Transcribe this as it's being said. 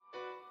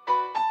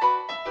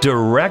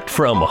direct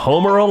from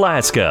Homer,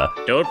 Alaska.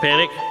 Don't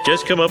panic.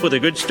 Just come up with a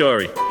good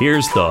story.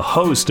 Here's the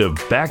host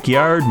of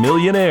Backyard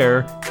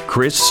Millionaire,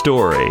 Chris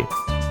Story.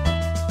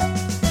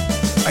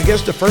 I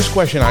guess the first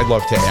question I'd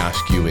love to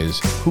ask you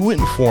is, who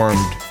informed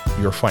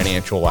your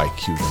financial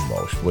IQ the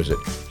most? Was it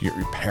your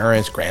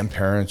parents,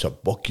 grandparents, a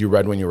book you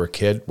read when you were a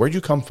kid? Where'd you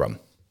come from?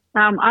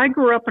 I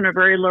grew up in a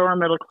very lower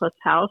middle class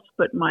house,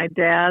 but my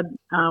dad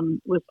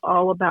was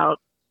all about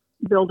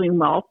building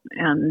wealth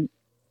and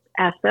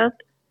assets.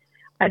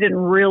 I didn't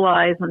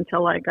realize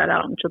until I got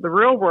out into the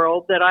real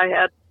world that I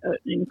had an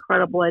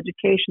incredible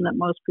education that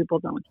most people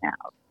don't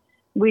have.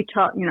 We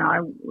taught,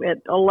 at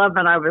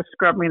 11, I was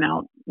scrubbing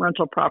out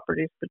rental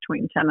properties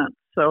between tenants.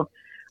 So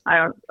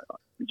I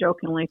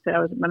jokingly say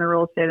I've been a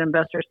real estate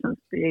investor since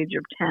the age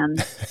of 10.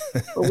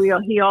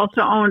 But he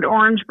also owned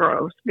orange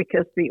groves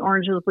because the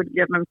oranges would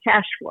give him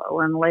cash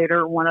flow. And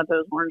later, one of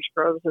those orange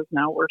groves is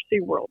now where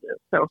SeaWorld is.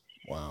 So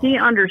wow. He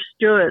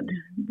understood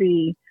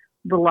the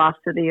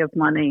velocity of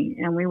money.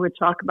 And we would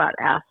talk about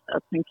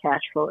assets and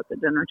cash flow at the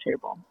dinner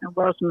table. It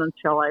wasn't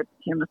until I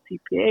became a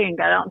CPA and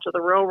got out into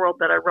the real world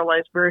that I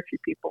realized very few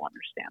people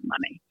understand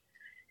money.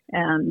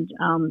 And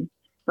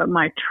but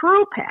my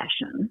true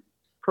passion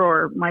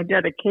for my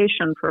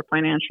dedication for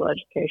financial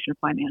education,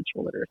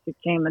 financial literacy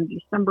came in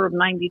December of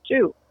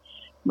 92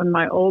 when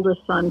my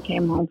oldest son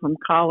came home from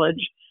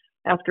college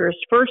after his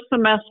first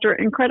semester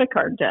in credit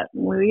card debt.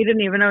 We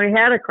didn't even know he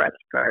had a credit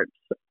card.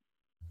 So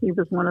he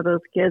was one of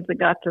those kids that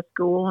got to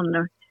school and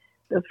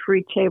the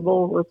free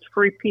table was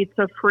free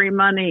pizza, free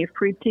money,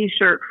 free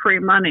T-shirt, free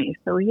money.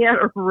 So he had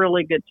a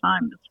really good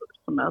time this first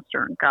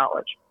semester in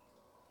college.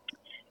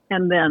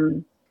 And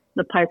then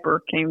the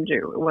piper came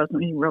due.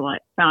 He really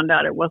found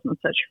out it wasn't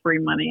such free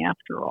money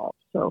after all.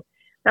 So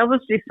that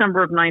was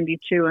December of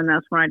 92, and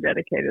that's when I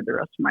dedicated the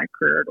rest of my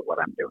career to what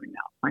I'm doing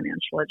now,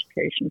 financial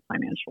education,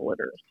 financial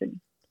literacy.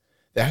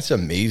 That's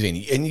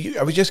amazing. And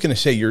I was just going to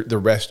say, the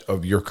rest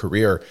of your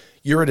career,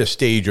 you're at a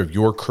stage of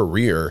your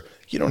career,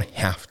 you don't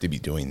have to be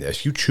doing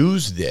this. You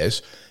choose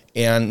this.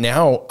 And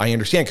now I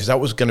understand, because that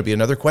was going to be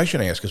another question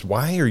I asked, is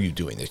why are you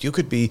doing this? You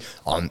could be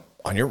on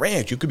your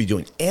ranch. You could be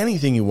doing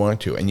anything you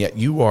want to, and yet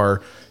you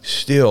are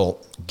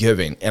still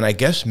giving. And I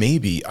guess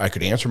maybe I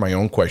could answer my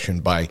own question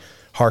by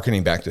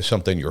hearkening back to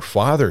something your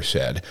father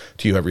said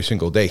to you every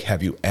single day.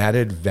 Have you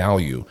added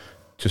value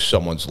to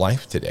someone's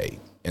life today?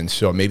 And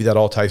so maybe that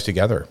all ties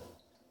together.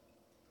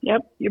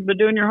 Yep, you've been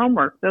doing your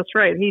homework. That's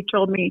right. He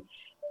told me,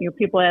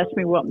 people ask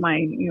me what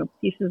my,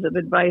 pieces of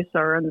advice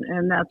are,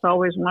 and that's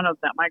always one of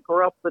them. I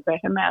grew up with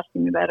him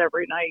asking me that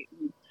every night.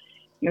 And,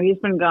 he's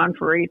been gone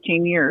for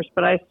 18 years,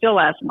 but I still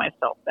ask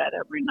myself that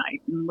every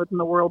night. And wouldn't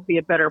the world be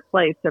a better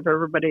place if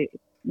everybody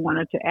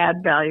wanted to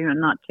add value and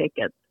not take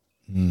it?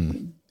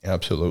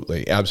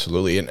 Absolutely.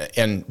 Absolutely.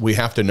 And we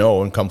have to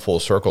know and come full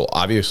circle.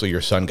 Obviously,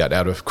 your son got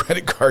out of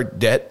credit card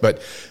debt,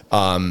 but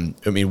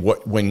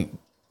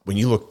when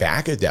you look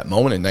back at that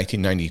moment in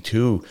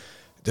 1992,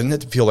 doesn't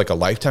it feel like a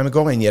lifetime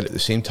ago? And yet at the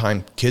same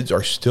time, kids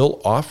are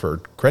still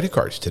offered credit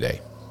cards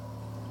today.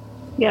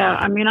 Yeah,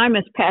 I'm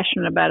as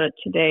passionate about it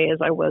today as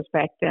I was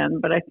back then.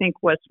 But I think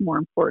what's more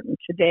important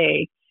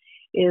today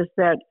is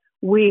that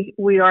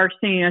we are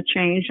seeing a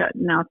change.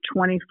 Now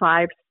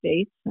 25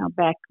 states. Now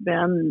back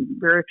then,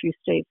 very few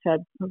states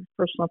had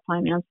personal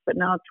finance, but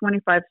now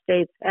 25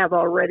 states have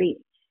already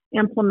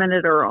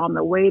implemented or are on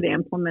the way to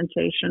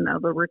implementation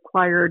of a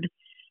required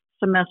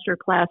semester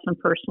class in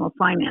personal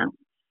finance.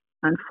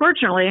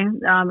 Unfortunately,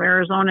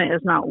 Arizona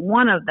is not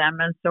one of them,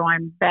 and so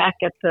I'm back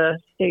at the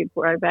state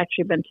board. I've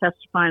actually been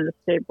testifying to the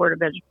State Board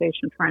of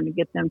Education, trying to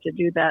get them to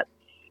do that.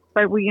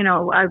 But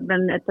I've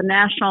been at the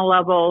national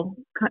level,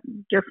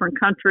 different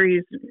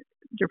countries,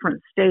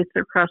 different states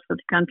across the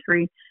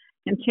country,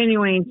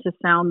 continuing to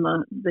sound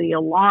the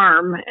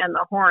alarm and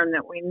the horn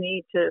that we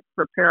need to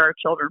prepare our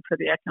children for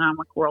the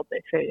economic world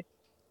they face.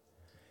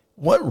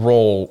 What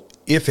role,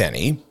 if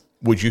any,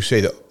 would you say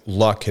that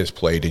luck has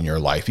played in your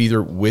life,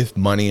 either with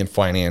money and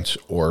finance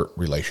or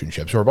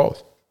relationships or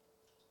both?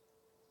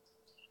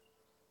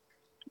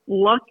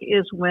 Luck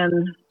is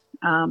when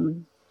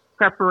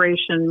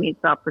preparation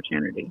meets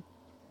opportunity.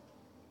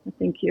 I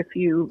think if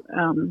you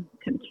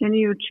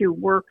continue to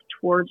work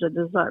towards a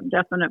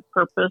definite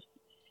purpose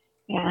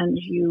and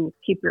you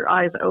keep your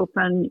eyes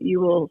open,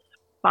 you will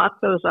spot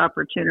those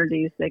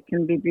opportunities that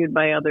can be viewed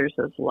by others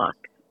as luck.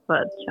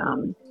 But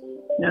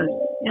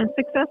and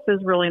success is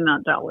really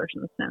not dollars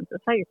and cents.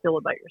 It's how you feel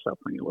about yourself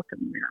when you look in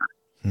the mirror.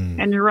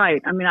 And you're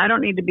right. I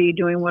don't need to be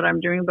doing what I'm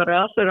doing, but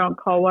I also don't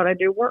call what I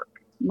do work.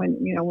 When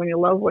you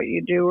love what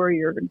you do or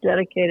you're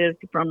dedicated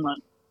from a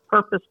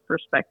purpose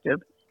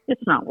perspective,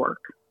 it's not work.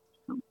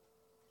 So.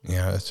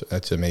 Yeah,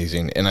 that's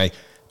amazing. And I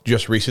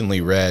just recently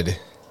read,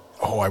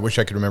 I wish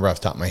I could remember off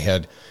the top of my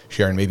head,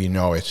 Sharon, maybe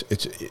no, it's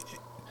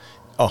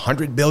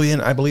 $100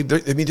 billion, I believe.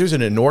 There's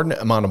an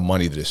inordinate amount of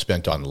money that is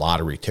spent on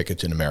lottery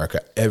tickets in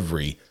America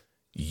every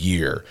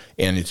year.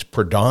 And it's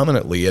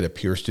predominantly, it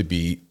appears to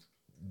be,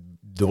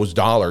 those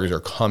dollars are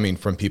coming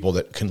from people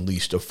that can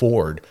least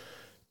afford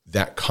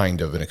that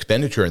kind of an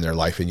expenditure in their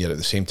life. And yet at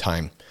the same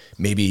time,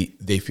 maybe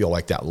they feel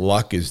like that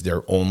luck is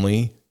their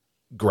only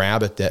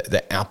grab at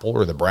the apple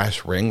or the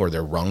brass ring or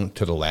their rung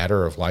to the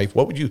ladder of life.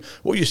 What would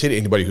you say to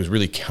anybody who's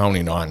really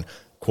counting on,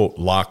 quote,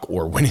 luck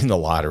or winning the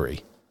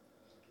lottery?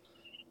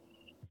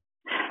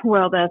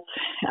 Well, that's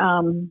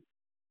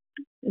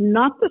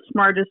not the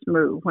smartest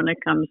move when it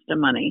comes to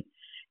money.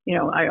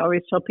 I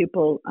always tell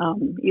people,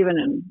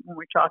 even when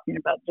we're talking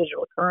about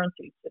digital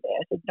currencies today,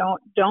 I said,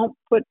 don't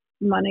put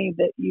money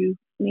that you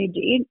need to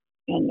eat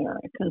in there.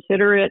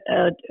 Consider it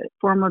a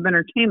form of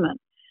entertainment.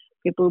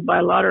 People who buy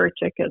lottery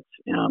tickets,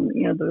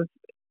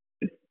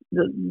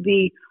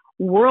 the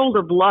world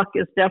of luck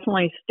is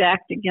definitely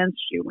stacked against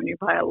you when you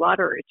buy a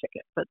lottery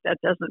ticket, but that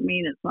doesn't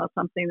mean it's not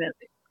something that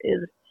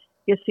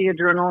gets the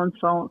adrenaline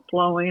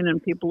flowing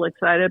and people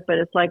excited, but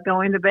it's like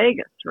going to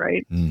Vegas,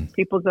 right?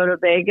 People go to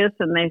Vegas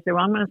and they say,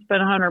 well, I'm going to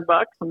spend $100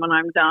 and when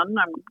I'm done,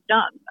 I'm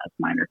done. That's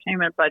my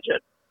entertainment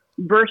budget.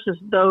 Versus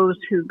those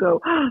who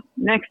go,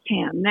 next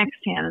hand,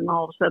 and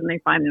all of a sudden they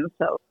find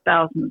themselves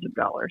thousands of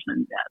dollars in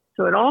debt.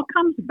 So it all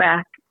comes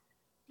back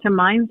to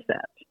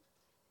mindset.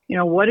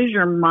 What is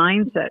your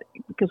mindset?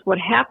 Because what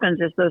happens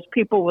is those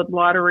people with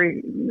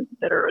lottery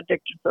that are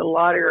addicted to the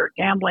lottery or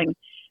gambling,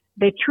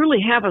 they truly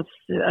have a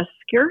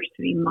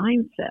scarcity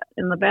mindset.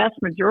 And the vast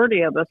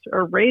majority of us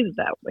are raised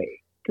that way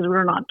because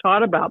we're not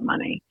taught about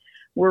money.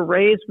 We're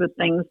raised with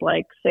things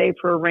like save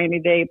for a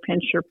rainy day,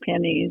 pinch your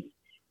pennies.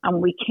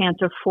 We can't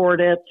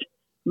afford it.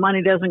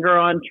 Money doesn't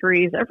grow on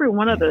trees. Every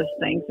one of those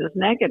things is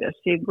negative.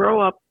 So you grow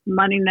up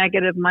money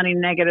negative, money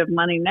negative,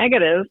 money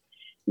negative.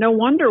 No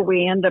wonder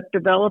we end up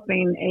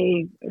developing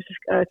a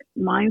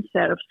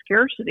mindset of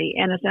scarcity,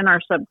 and it's in our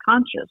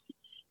subconscious.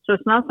 So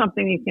it's not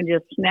something you can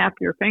just snap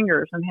your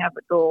fingers and have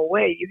it go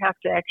away. You have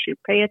to actually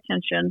pay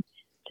attention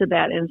to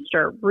that and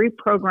start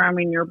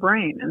reprogramming your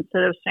brain.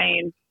 Instead of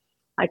saying,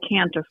 I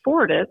can't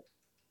afford it,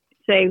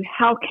 say,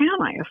 how can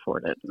I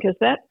afford it? Because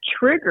that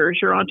triggers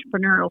your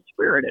entrepreneurial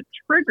spirit. It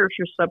triggers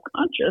your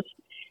subconscious.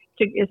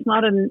 It's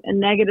not a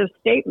negative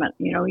statement.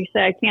 You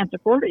say, I can't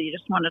afford it. You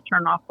just want to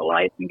turn off the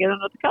lights and get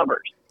under the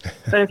covers.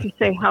 But if you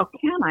say, how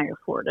can I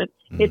afford it?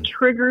 It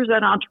triggers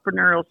that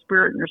entrepreneurial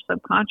spirit in your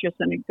subconscious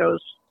and it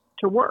goes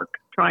to work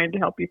trying to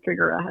help you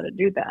figure out how to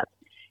do that.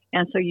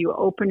 And so you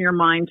open your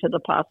mind to the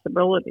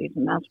possibilities.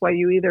 And that's why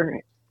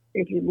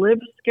if you live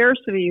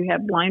scarcity, you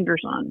have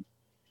blinders on.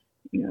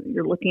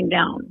 You're looking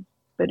down.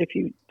 But if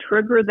you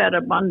trigger that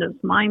abundance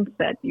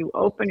mindset, you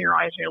open your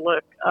eyes and you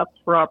look up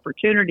for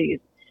opportunities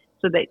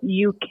so that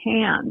you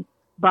can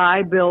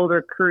buy, build,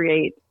 or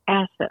create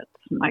assets.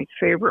 My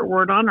favorite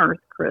word on earth,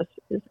 Chris,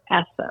 is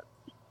assets.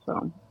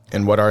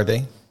 And what are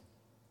they?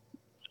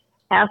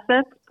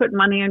 Assets put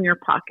money in your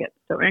pocket.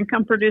 So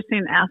income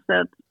producing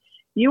assets,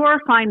 you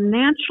are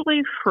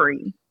financially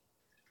free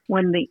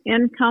when the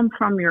income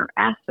from your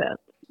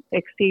assets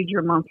exceeds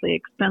your monthly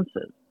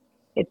expenses.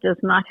 It does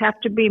not have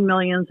to be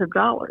millions of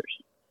dollars.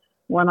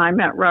 When I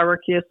met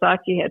Robert Kiyosaki,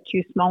 he had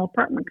 2 small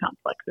apartment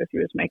complexes. He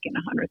was making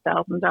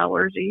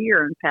 $100,000 a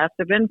year in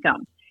passive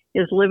income.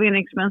 His living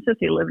expenses,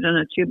 he lived in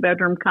a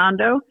 2-bedroom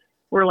condo,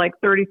 were like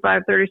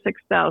 $35,000,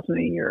 $36,000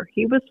 a year.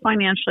 He was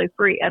financially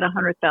free at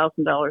 $100,000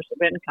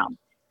 of income.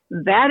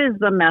 That is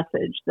the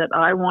message that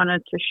I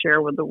wanted to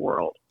share with the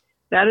world.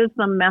 That is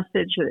the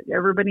message that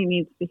everybody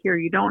needs to hear.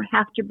 You don't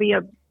have to be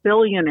a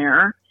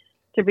billionaire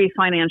to be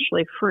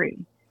financially free.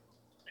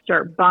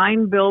 Start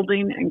buying,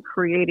 building, and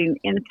creating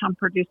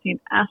income-producing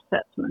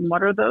assets. And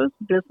what are those?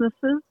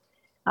 Businesses,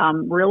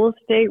 real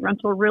estate,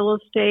 rental real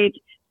estate,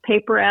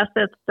 paper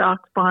assets,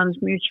 stocks, bonds,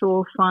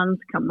 mutual funds,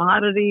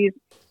 commodities,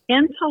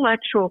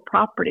 intellectual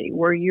property,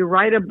 where you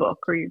write a book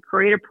or you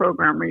create a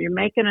program or you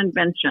make an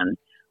invention,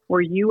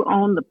 where you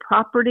own the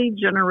property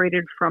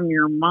generated from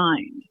your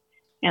mind.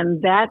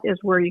 And that is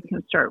where you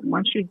can start.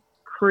 Once you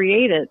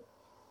create it,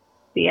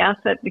 the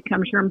asset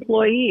becomes your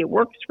employee. It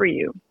works for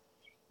you.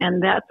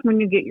 And that's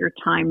when you get your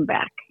time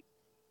back.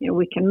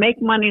 We can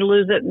make money,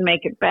 lose it, and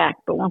make it back.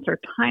 But once our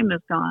time is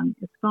gone,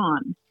 it's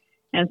gone.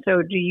 And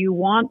so do you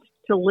want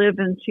to live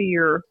into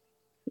your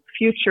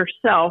future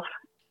self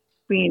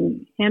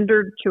being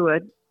hindered to a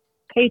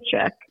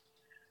paycheck?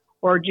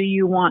 Or do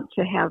you want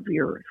to have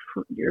your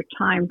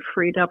time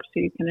freed up so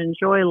you can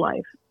enjoy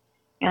life?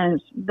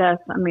 And at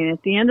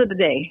the end of the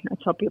day, I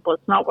tell people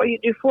it's not what you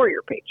do for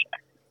your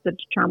paycheck that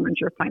determines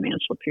your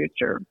financial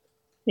future.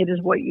 It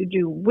is what you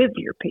do with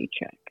your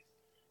paycheck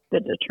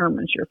that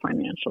determines your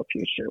financial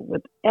future.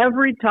 With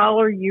every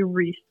dollar you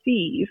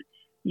receive,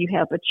 you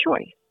have a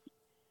choice.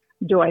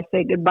 Do I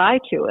say goodbye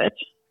to it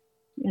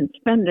and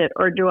spend it,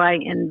 or do I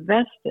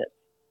invest it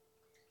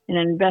and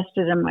invest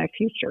it in my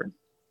future?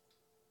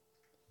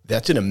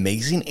 That's an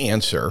amazing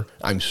answer.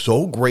 I'm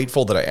so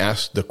grateful that I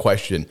asked the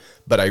question,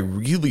 but I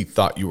really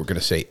thought you were going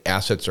to say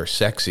assets are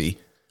sexy,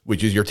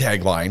 which is your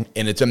tagline,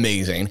 and it's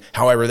amazing.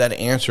 However, that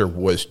answer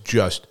was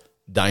just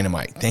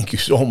Dynamite. Thank you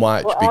so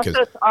much. Well, Because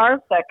assets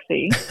are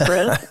sexy,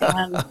 Chris.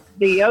 And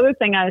the other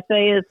thing I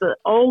say is the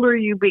older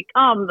you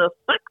become, the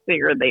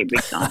sexier they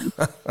become.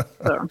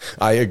 So.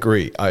 I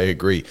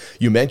agree.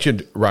 You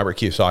mentioned Robert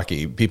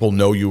Kiyosaki. People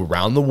know you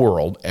around the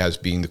world as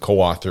being the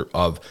co-author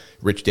of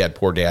Rich Dad,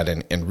 Poor Dad,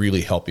 and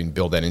really helping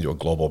build that into a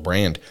global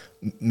brand.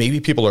 Maybe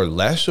people are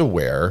less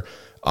aware,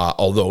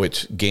 although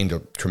it's gained a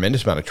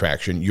tremendous amount of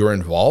traction, your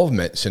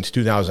involvement since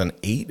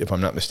 2008, if I'm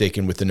not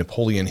mistaken, with the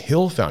Napoleon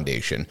Hill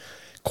Foundation.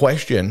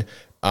 Question,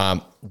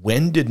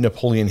 when did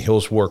Napoleon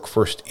Hill's work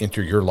first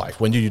enter your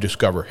life? When did you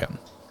discover him?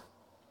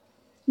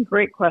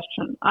 Great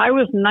question. I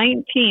was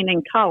 19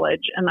 in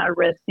college and I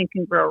read Think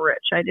and Grow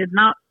Rich. I did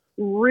not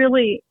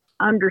really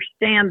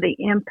understand the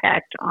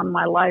impact on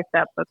my life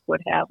that book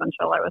would have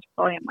until I was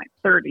probably in my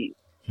 30s.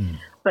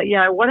 But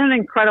yeah, what an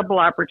incredible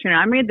opportunity.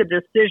 I made the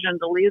decision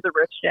to leave the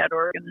Rich Dad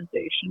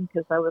organization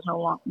because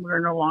we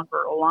were no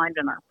longer aligned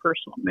in our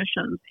personal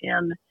missions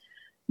in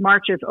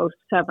March of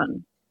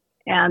 2007.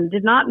 And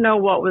did not know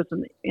what was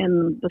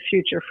in the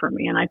future for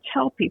me. And I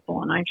tell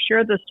people, and I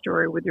share this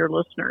story with your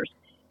listeners,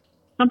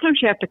 sometimes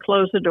you have to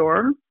close the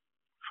door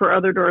for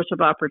other doors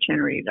of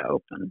opportunity to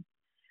open.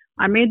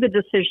 I made the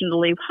decision to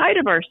leave height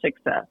of our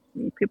success.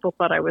 People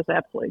thought I was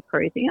absolutely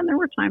crazy, and there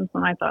were times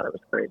when I thought it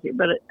was crazy,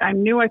 but I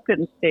knew I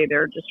couldn't stay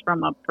there just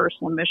from a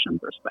personal mission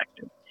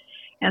perspective.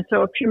 And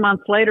so a few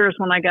months later is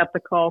when I got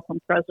the call from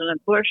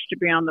President Bush to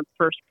be on the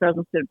first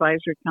President's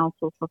Advisory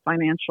Council for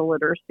Financial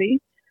Literacy.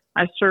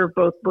 I served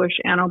both Bush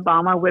and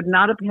Obama. Would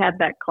not have had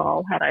that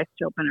call had I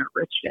still been at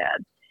Rich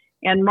Dad.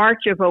 And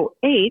March of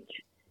 2008,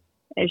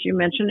 as you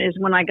mentioned, is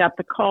when I got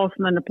the call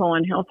from the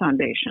Napoleon Hill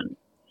Foundation.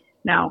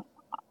 Now,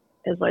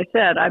 as I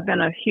said, I've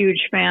been a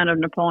huge fan of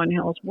Napoleon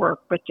Hill's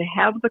work, but to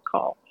have the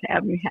call,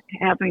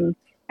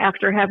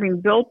 after having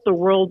built the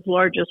world's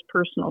largest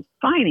personal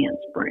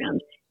finance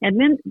brand, and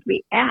then to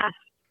be asked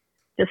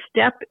to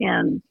step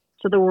in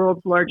to the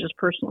world's largest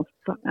personal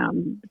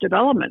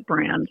development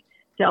brand,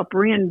 to help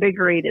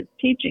reinvigorate its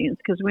teachings,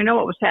 because we know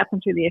what was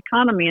happening to the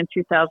economy in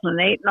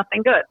 2008,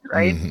 nothing good,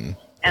 right? Mm-hmm.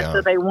 And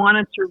so they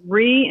wanted to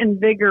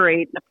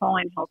reinvigorate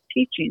Napoleon Hill's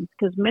teachings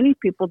because many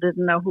people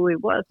didn't know who he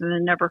was and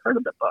had never heard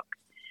of the book.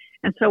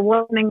 And so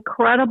what an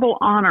incredible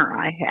honor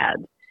I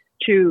had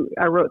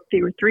I wrote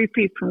 3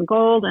 Feet from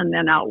Gold and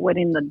then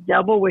Outwitting the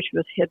Devil, which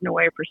was hidden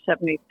away for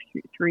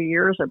 73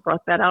 years. I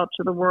brought that out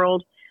to the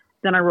world.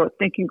 Then I wrote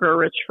Think and Grow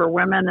Rich for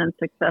Women and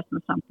Success in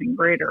Something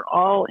Greater,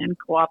 all in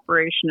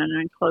cooperation and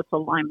in close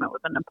alignment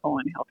with the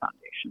Napoleon Hill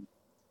Foundation.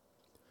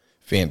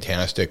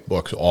 Fantastic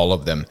books, all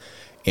of them.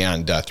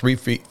 And 3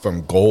 Feet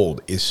from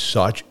Gold is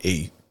such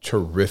a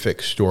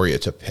terrific story.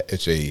 It's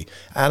a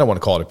I don't want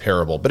to call it a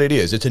parable, but it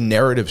is. It's a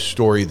narrative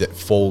story that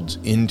folds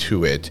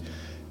into it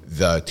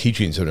the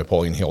teachings of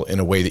Napoleon Hill in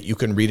a way that you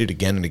can read it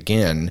again and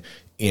again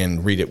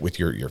and read it with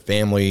your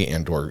family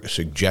and or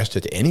suggest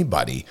it to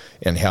anybody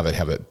and have it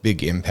have a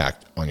big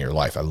impact on your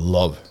life. I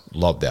love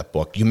that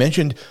book. You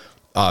mentioned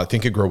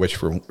Think and Grow Rich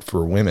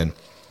for Women.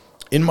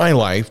 In my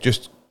life,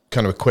 just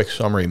kind of a quick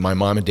summary, my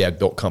mom and dad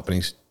built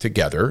companies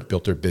together,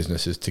 built their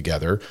businesses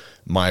together.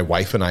 My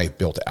wife and I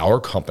built our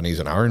companies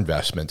and our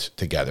investments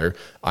together.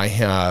 I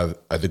have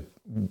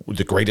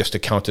the greatest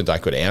accountant I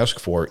could ask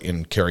for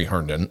in Carrie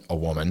Herndon, a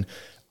woman.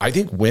 I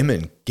think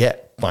women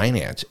get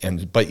finance,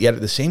 but yet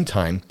at the same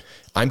time,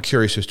 I'm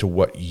curious as to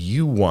what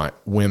you want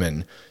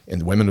women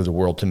and the women of the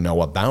world to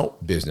know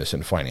about business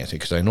and financing,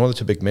 because I know that's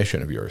a big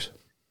mission of yours.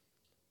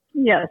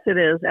 Yes, it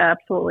is.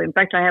 Absolutely. In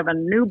fact, I have a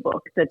new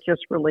book that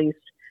just released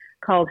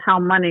called How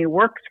Money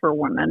Works for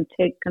Women,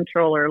 Take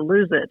Control or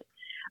Lose It.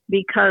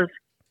 Because,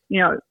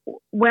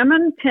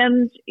 women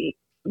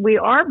we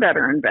are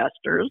better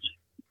investors,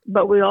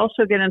 but we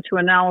also get into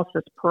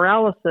analysis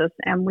paralysis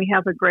and we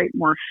have a great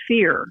more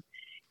fear.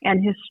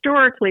 And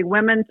historically,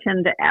 women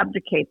tend to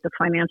abdicate the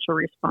financial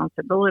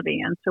responsibility.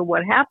 And so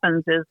what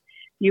happens is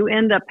you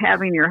end up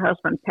having your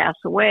husband pass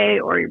away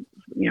or,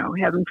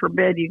 heaven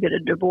forbid, you get a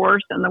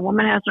divorce and the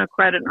woman has no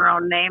credit in her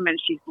own name and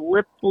she's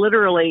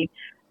literally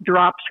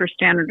drops her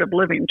standard of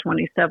living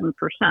 27%.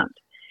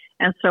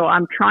 And so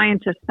I'm trying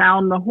to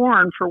sound the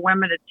horn for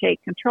women to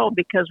take control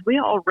because we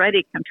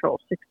already control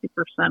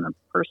 60% of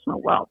personal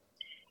wealth.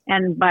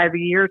 And by the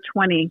year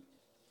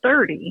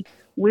 2030,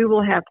 we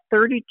will have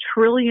 $30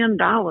 trillion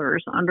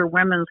under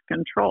women's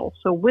control.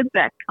 So with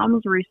that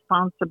comes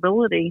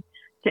responsibility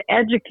to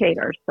educate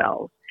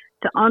ourselves,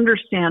 to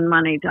understand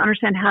money, to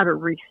understand how to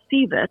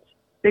receive it,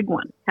 big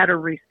one, how to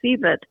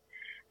receive it,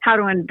 how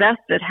to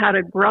invest it, how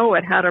to grow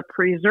it, how to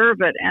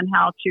preserve it, and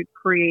how to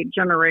create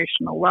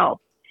generational wealth.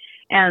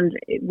 And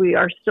we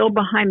are still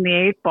behind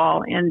the 8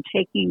 ball in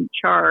taking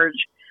charge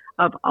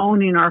of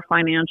owning our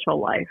financial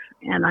life.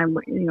 And I'm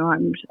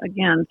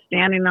again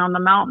standing on the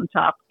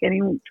mountaintop,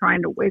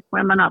 trying to wake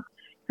women up.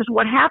 Because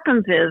what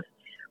happens is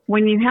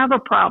when you have a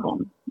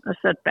problem, a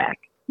setback,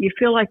 you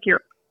feel like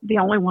you're the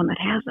only one that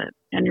has it,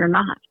 and you're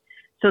not.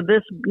 So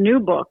this new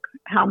book,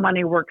 How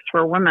Money Works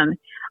for Women,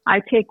 I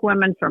take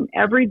women from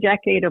every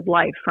decade of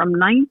life, from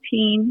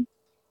 19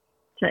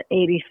 to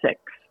 86,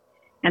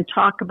 and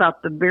talk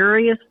about the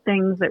various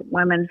things that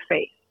women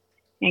face,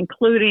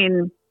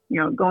 including,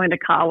 going to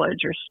college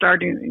or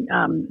starting,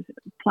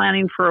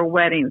 planning for a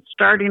wedding,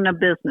 starting a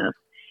business,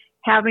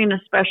 having a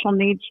special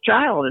needs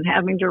child and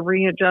having to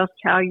readjust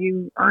how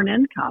you earn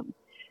income,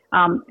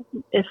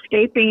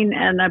 escaping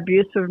an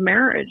abusive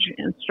marriage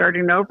and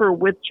starting over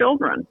with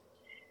children.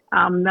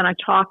 Then I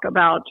talk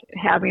about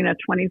having a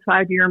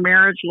 25-year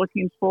marriage,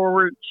 looking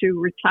forward to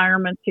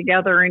retirement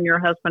together, and your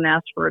husband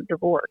asks for a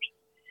divorce.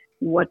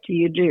 What do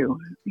you do?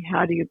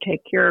 How do you take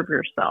care of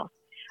yourself?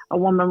 A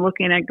woman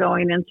looking at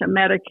going into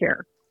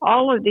Medicare,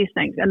 all of these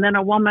things. And then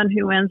a woman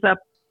who ends up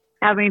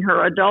having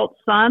her adult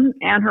son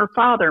and her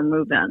father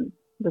move in,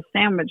 the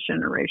sandwich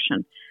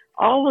generation.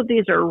 All of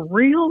these are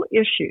real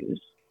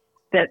issues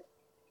that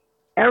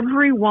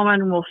every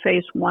woman will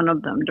face one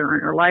of them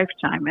during her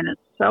lifetime. And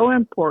it's so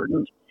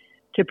important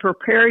to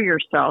prepare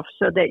yourself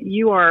so that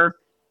you are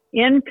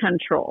in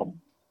control,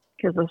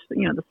 because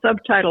the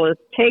subtitle is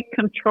 "Take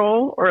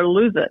Control or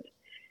Lose It,"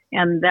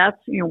 and that's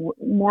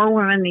more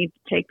women need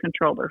to take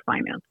control of their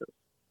finances.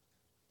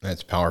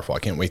 That's powerful. I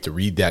can't wait to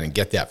read that and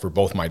get that for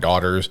both my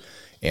daughters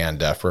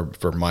and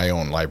for my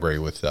own library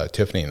with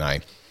Tiffany and I.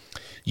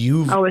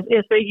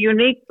 It's a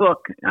unique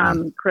book,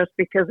 Chris,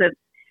 because it's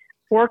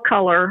 4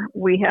 color.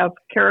 We have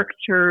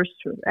caricatures,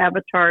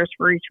 avatars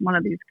for each one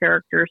of these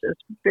characters.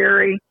 It's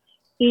very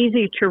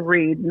easy to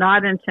read,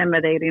 not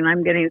intimidating.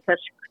 I'm getting such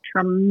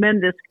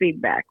tremendous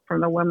feedback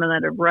from the women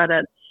that have read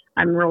it.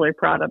 I'm really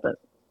proud of it.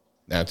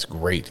 That's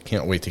great.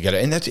 Can't wait to get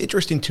it. And that's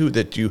interesting too,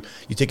 that you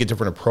take a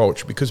different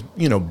approach, because,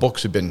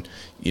 books have been,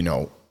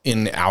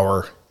 in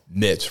our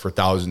midst for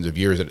thousands of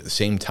years. And at the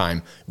same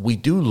time, we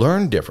do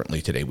learn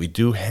differently today. We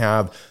do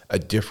have a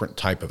different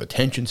type of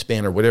attention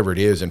span or whatever it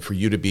is. And for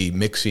you to be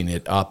mixing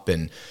it up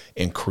and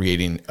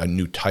creating a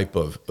new type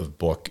of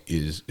book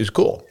is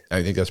cool.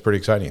 I think that's pretty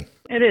exciting.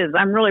 It is.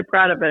 I'm really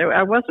proud of it.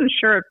 I wasn't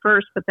sure at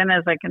first, but then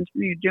as I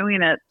continued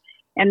doing it,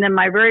 and then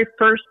my very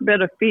first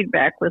bit of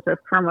feedback was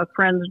from a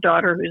friend's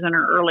daughter who's in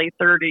her early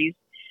 30s.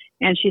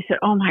 And she said,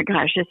 "Oh my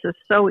gosh, this is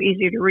so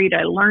easy to read.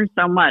 I learned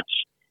so much."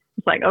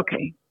 It's like,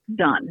 okay,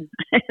 done.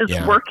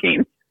 It's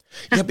working.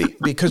 Yeah,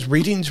 because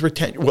reading's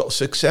retention. Well,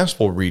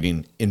 successful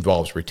reading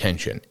involves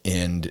retention,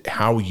 and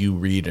how you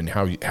read and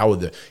how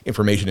the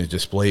information is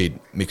displayed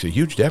makes a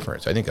huge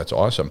difference. I think that's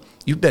awesome.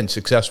 You've been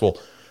successful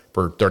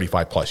for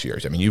 35 plus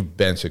years. I mean, you've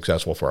been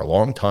successful for a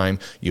long time.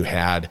 You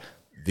had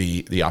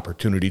the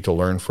opportunity to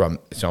learn from,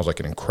 it sounds like,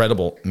 an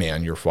incredible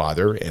man, your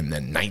father, and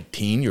then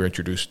 19, you're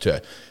introduced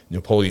to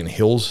Napoleon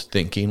Hill's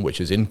thinking, which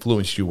has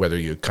influenced you whether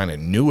you kind of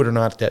knew it or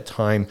not at that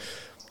time.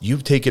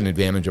 You've taken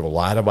advantage of a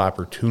lot of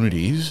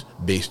opportunities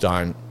based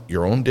on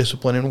your own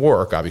discipline and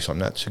work. Obviously, I'm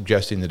not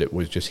suggesting that it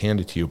was just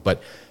handed to you,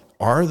 but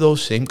are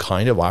those same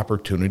kind of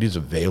opportunities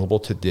available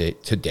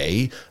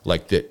today?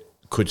 Like that,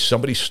 could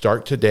somebody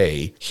start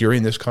today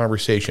hearing this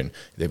conversation?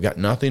 They've got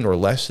nothing or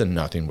less than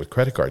nothing with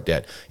credit card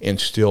debt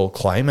and still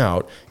climb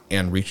out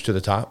and reach to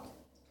the top?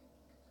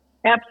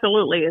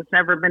 Absolutely. It's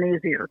never been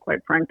easier,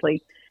 quite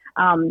frankly.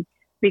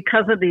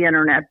 Because of the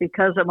internet,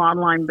 because of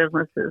online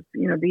businesses.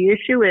 The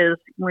issue is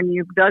when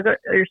you've dug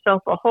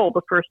yourself a hole,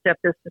 the first step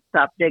is to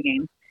stop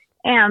digging.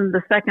 And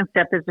the second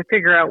step is to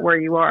figure out where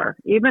you are.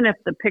 Even if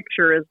the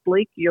picture is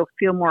bleak, you'll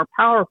feel more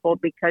powerful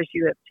because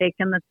you have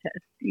taken the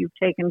test, you've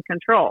taken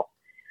control.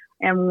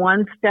 And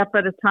one step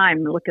at a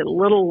time, look at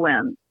little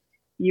wins.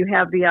 You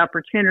have the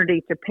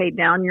opportunity to pay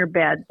down your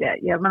bad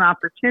debt. You have an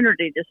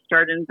opportunity to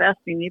start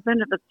investing, even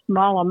if it's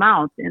small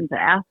amounts, into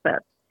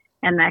assets.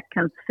 And that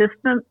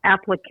consistent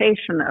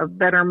application of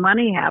better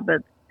money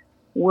habits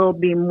will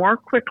be more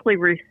quickly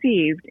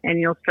received, and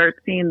you'll start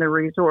seeing the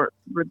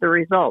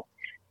results.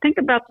 Think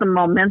about the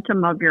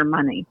momentum of your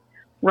money.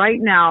 Right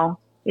now,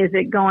 is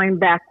it going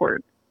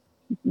backwards?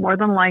 More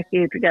than likely,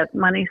 if you got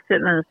money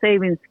sitting in a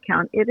savings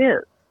account, it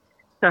is.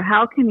 So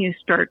how can you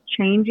start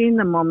changing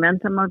the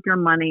momentum of your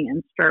money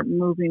and start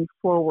moving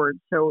forward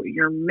so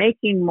you're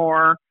making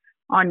more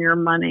on your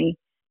money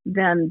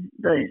than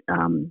the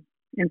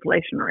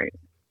inflation rate?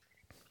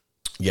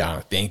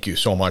 Yeah, thank you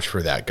so much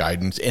for that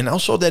guidance. And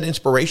also that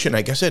inspiration.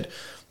 I guess it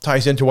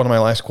ties into one of my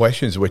last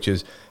questions, which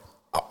is,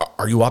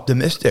 are you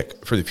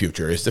optimistic for the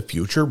future? Is the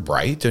future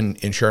bright in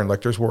Sharon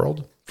Lechter's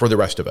world for the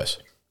rest of us?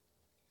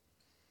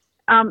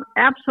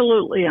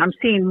 Absolutely. I'm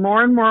seeing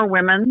more and more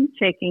women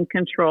taking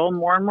control.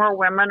 More and more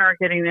women are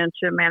getting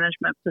into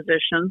management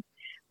positions.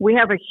 We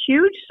have a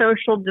huge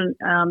social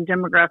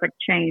demographic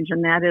change,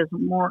 and that is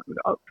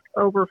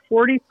over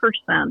 40%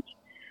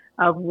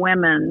 of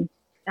women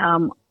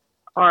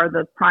are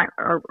the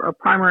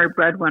primary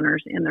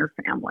breadwinners in their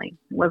family,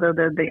 whether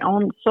they're the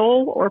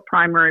sole or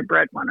primary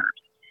breadwinners.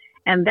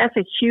 And that's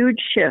a huge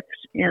shift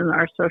in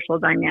our social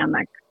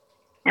dynamic.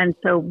 And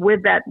so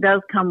with that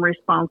does come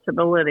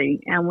responsibility,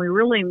 and we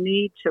really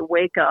need to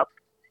wake up.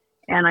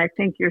 And I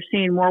think you're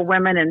seeing more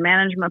women in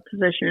management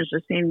positions,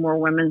 you're seeing more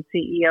women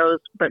CEOs,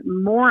 but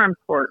more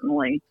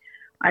importantly,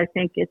 I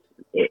think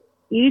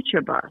each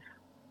of us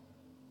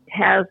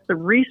has the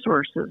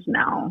resources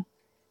now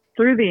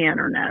through the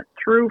internet,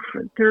 through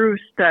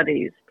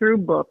studies, through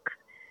books,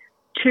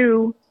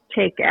 2,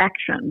 take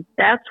action.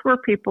 That's where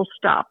people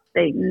stop.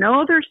 They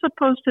know they're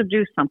supposed to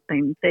do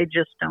something, they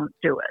just don't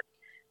do it.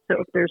 So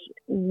if there's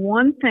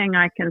one thing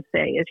I can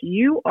say, if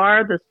you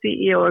are the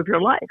CEO of your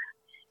life,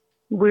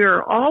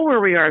 we're all where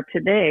we are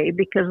today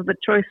because of the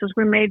choices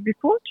we made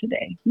before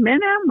today, men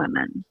and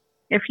women.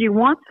 If you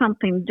want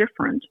something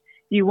different,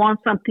 you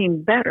want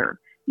something better,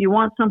 you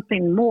want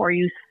something more,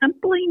 you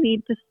simply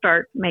need to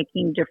start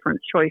making different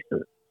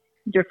choices,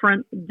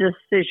 different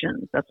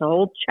decisions. That's a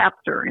whole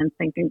chapter in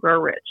Think and Grow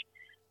Rich.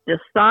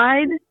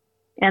 Decide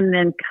and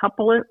then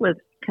couple it with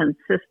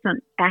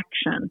consistent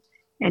action,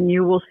 and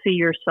you will see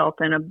yourself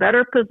in a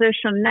better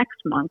position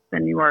next month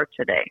than you are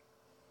today.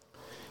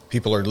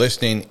 People are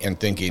listening and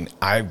thinking,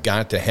 I've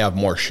got to have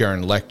more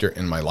Sharon Lechter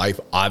in my life.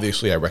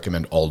 Obviously, I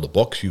recommend all the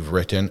books you've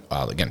written.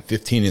 Again,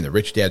 15 in the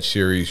Rich Dad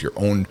series, your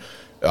own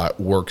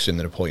works in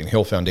the Napoleon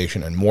Hill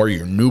Foundation, and more.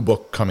 Your new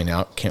book coming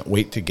out. Can't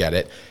wait to get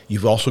it.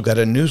 You've also got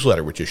a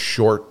newsletter, which is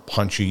short,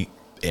 punchy,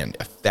 and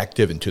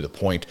effective and to the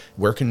point.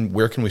 Where can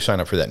we sign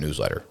up for that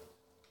newsletter?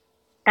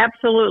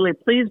 Absolutely.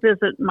 Please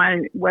visit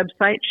my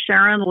website,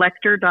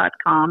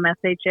 SharonLechter.com,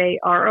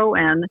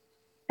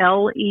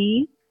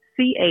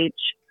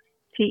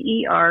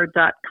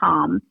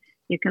 SharonLechter.com.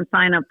 You can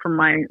sign up for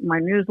my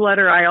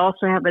newsletter. I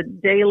also have a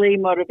daily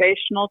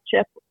motivational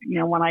tip. You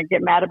know, when I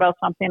get mad about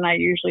something, I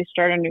usually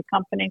start a new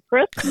company,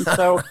 Chris. And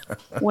so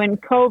when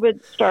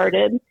COVID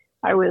started,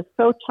 I was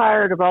so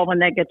tired of all the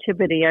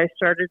negativity. I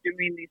started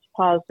doing these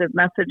positive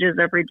messages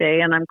every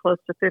day, and I'm close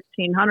to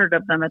 1,500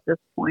 of them at this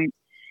point.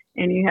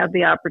 And you have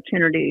the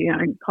opportunity,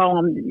 I call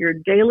them your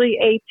daily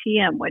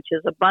ATM, which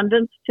is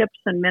abundance, tips,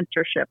 and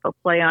mentorship, a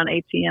play on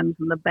ATMs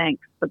in the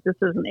banks. But this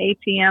is an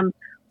ATM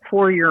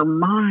for your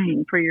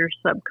mind, for your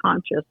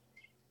subconscious,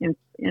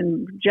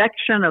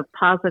 injection of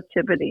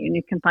positivity. And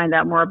you can find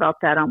out more about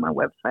that on my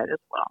website as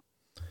well.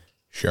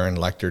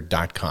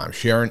 SharonLechter.com.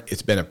 Sharon,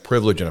 it's been a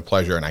privilege and a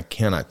pleasure, and I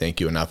cannot thank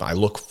you enough. I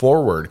look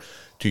forward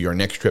to your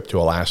next trip to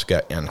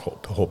Alaska and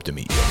hope to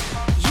meet you.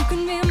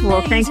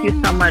 Well, thank you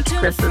so much,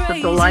 Chris. It's a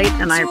delight,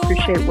 and I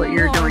appreciate what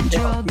you're doing to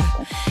help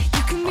people.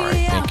 All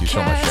right. Thank you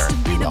so much,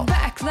 Sharon. Be well.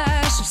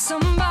 Backlash of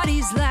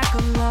somebody's lack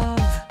of love.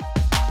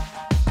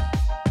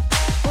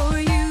 Or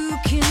you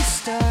can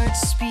start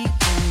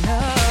speaking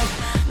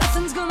up.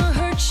 Nothing's gonna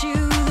hurt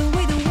you.